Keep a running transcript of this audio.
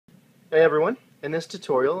Hey everyone, in this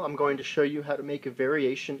tutorial I'm going to show you how to make a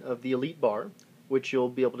variation of the Elite bar, which you'll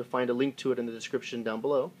be able to find a link to it in the description down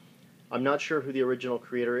below. I'm not sure who the original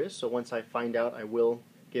creator is, so once I find out I will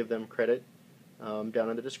give them credit down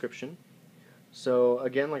in the description. So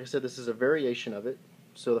again, like I said, this is a variation of it.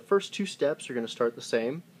 So the first two steps are going to start the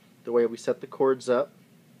same. The way we set the chords up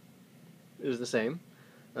is the same.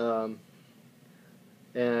 And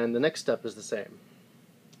the next step is the same.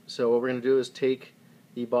 So what we're going to do is take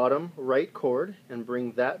the bottom right chord and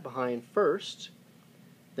bring that behind first.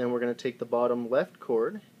 Then we're going to take the bottom left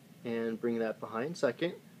chord and bring that behind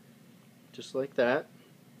second, just like that.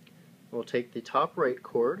 We'll take the top right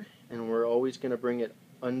chord and we're always going to bring it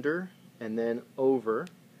under and then over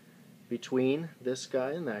between this guy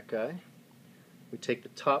and that guy. We take the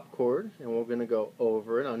top chord and we're going to go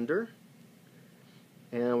over and under,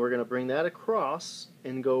 and we're going to bring that across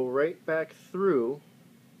and go right back through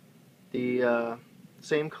the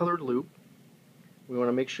same colored loop. We want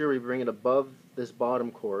to make sure we bring it above this bottom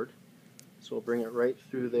chord, so we'll bring it right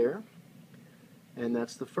through there, and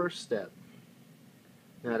that's the first step.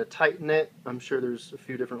 Now to tighten it, I'm sure there's a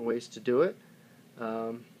few different ways to do it.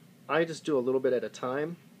 I just do a little bit at a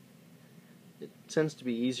time. It tends to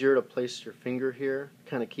be easier to place your finger here,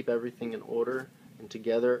 kind of keep everything in order and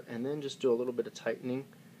together, and then just do a little bit of tightening.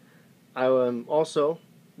 I also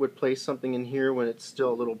would place something in here when it's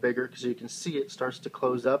still a little bigger, because you can see it starts to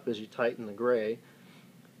close up as you tighten the gray.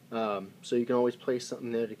 So you can always place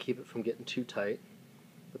something there to keep it from getting too tight.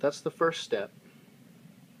 But that's the first step.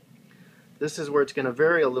 This is where it's going to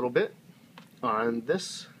vary a little bit. On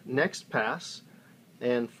this next pass,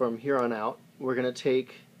 and from here on out, we're going to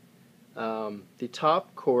take the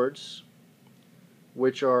top chords,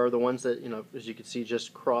 which are the ones that, as you can see,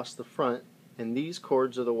 just cross the front, and these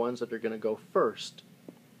chords are the ones that are going to go first.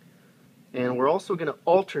 And we're also going to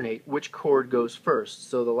alternate which chord goes first.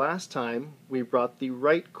 So the last time we brought the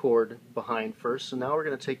right chord behind first, so now we're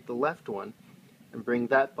going to take the left one and bring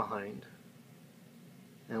that behind.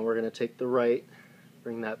 And we're going to take the right,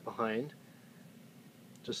 bring that behind,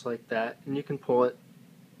 just like that. And you can pull it,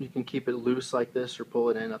 you can keep it loose like this or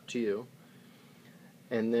pull it in, up to you.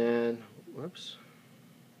 And then, whoops,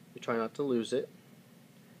 we try not to lose it.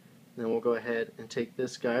 Then we'll go ahead and take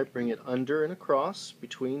this guy, bring it under and across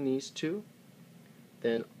between these two,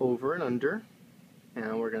 then over and under,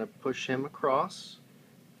 and we're going to push him across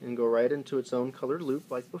and go right into its own colored loop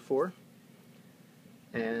like before.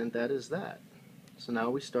 And that is that. So now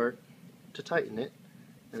we start to tighten it,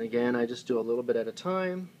 and again I just do a little bit at a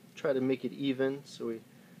time, try to make it even, so we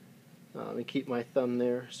and keep my thumb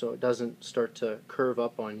there so it doesn't start to curve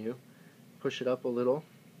up on you. Push it up a little,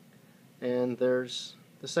 and there's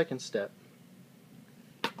the second step.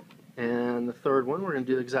 And the third one, we're going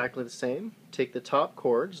to do exactly the same. Take the top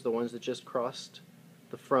chords, the ones that just crossed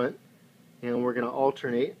the front, and we're going to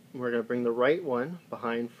alternate. We're going to bring the right one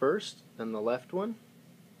behind first, then the left one.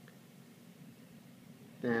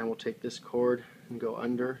 Then we'll take this chord and go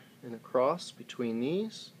under and across between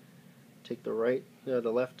these. Take the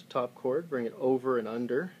left top chord, bring it over and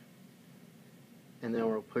under, and then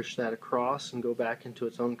we'll push that across and go back into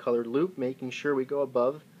its own colored loop, making sure we go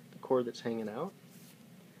above the chord that's hanging out.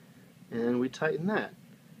 And we tighten that.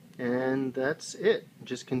 And that's it.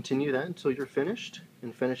 Just continue that until you're finished,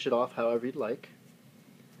 and finish it off however you'd like.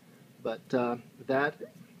 But that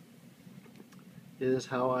is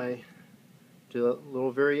how I do a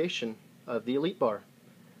little variation of the Elite bar.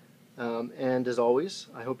 And as always,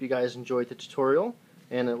 I hope you guys enjoyed the tutorial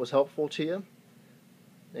and it was helpful to you.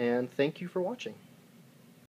 And thank you for watching.